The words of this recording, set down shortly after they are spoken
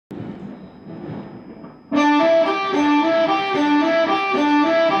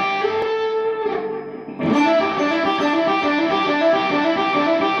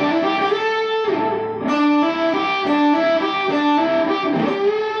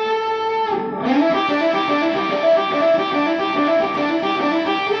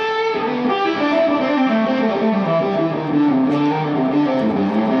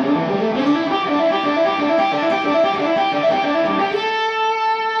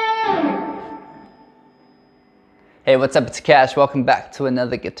Hey, what's up? It's Cash. Welcome back to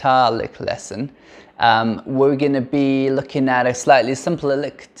another guitar lick lesson. We're going to be looking at a slightly simpler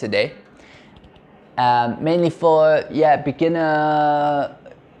lick today. Mainly for, beginner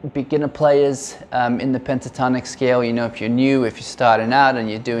players in the pentatonic scale. You know, if you're new, if you're starting out and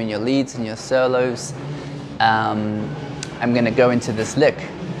you're doing your leads and your solos, I'm going to go into this lick.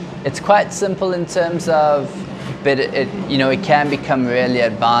 It's quite simple in terms of, but it can become really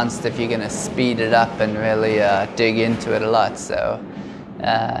advanced if you're going to speed it up and really dig into it a lot. So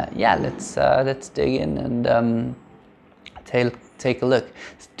let's dig in and take a look.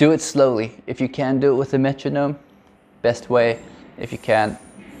 Do it slowly. If you can do it with a metronome, best way. If you can't,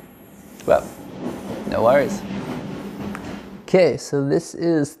 well, no worries. Okay, so this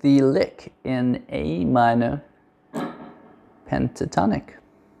is the lick in A minor pentatonic.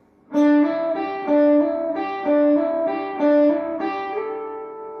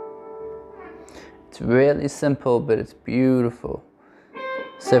 It's really simple, but it's beautiful.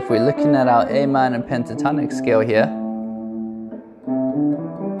 So if we're looking at our A minor pentatonic scale here,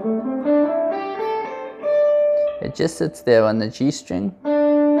 it just sits there on the G string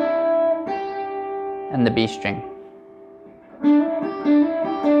and the B string.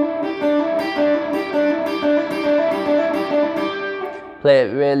 Play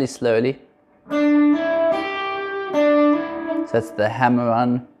it really slowly. So that's the hammer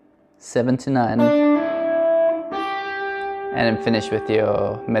on 7 to 9. And then finish with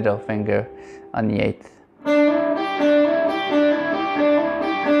your middle finger on the 8th.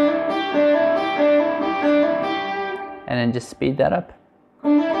 And then just speed that up.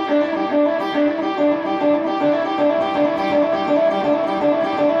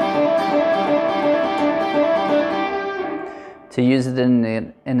 To use it in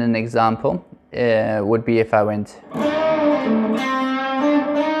an example, would be if I went.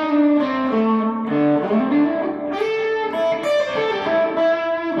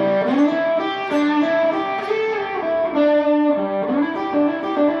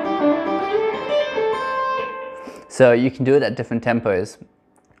 So you can do it at different tempos.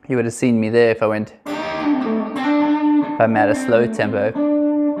 You would have seen me there if I went, if I'm at a slow tempo.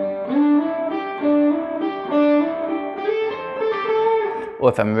 Or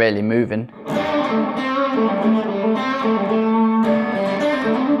if I'm really moving.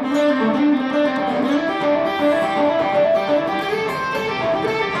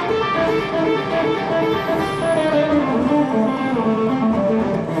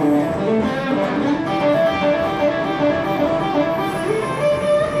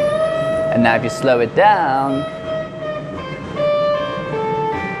 And now if you slow it down,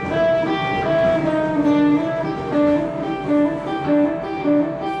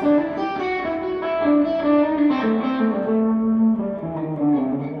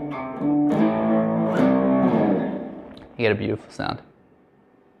 you get a beautiful sound.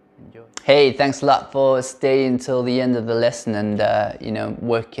 Enjoy. Hey, thanks a lot for staying until the end of the lesson and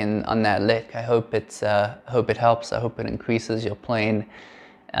working on that lick. I hope it helps. I hope it increases your playing.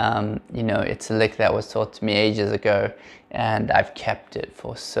 It's a lick that was taught to me ages ago, and I've kept it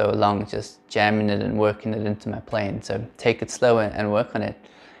for so long, just jamming it and working it into my playing. So take it slow and work on it.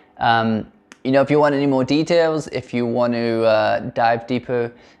 If you want any more details, if you want to dive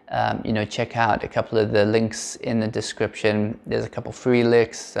deeper, check out a couple of the links in the description. There's a couple free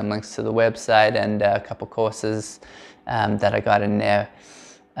licks, some links to the website, and a couple courses that I got in there.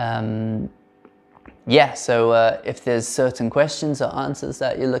 So if there's certain questions or answers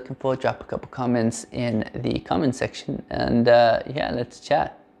that you're looking for, drop a couple comments in the comment section, and let's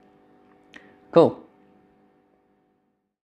chat. Cool.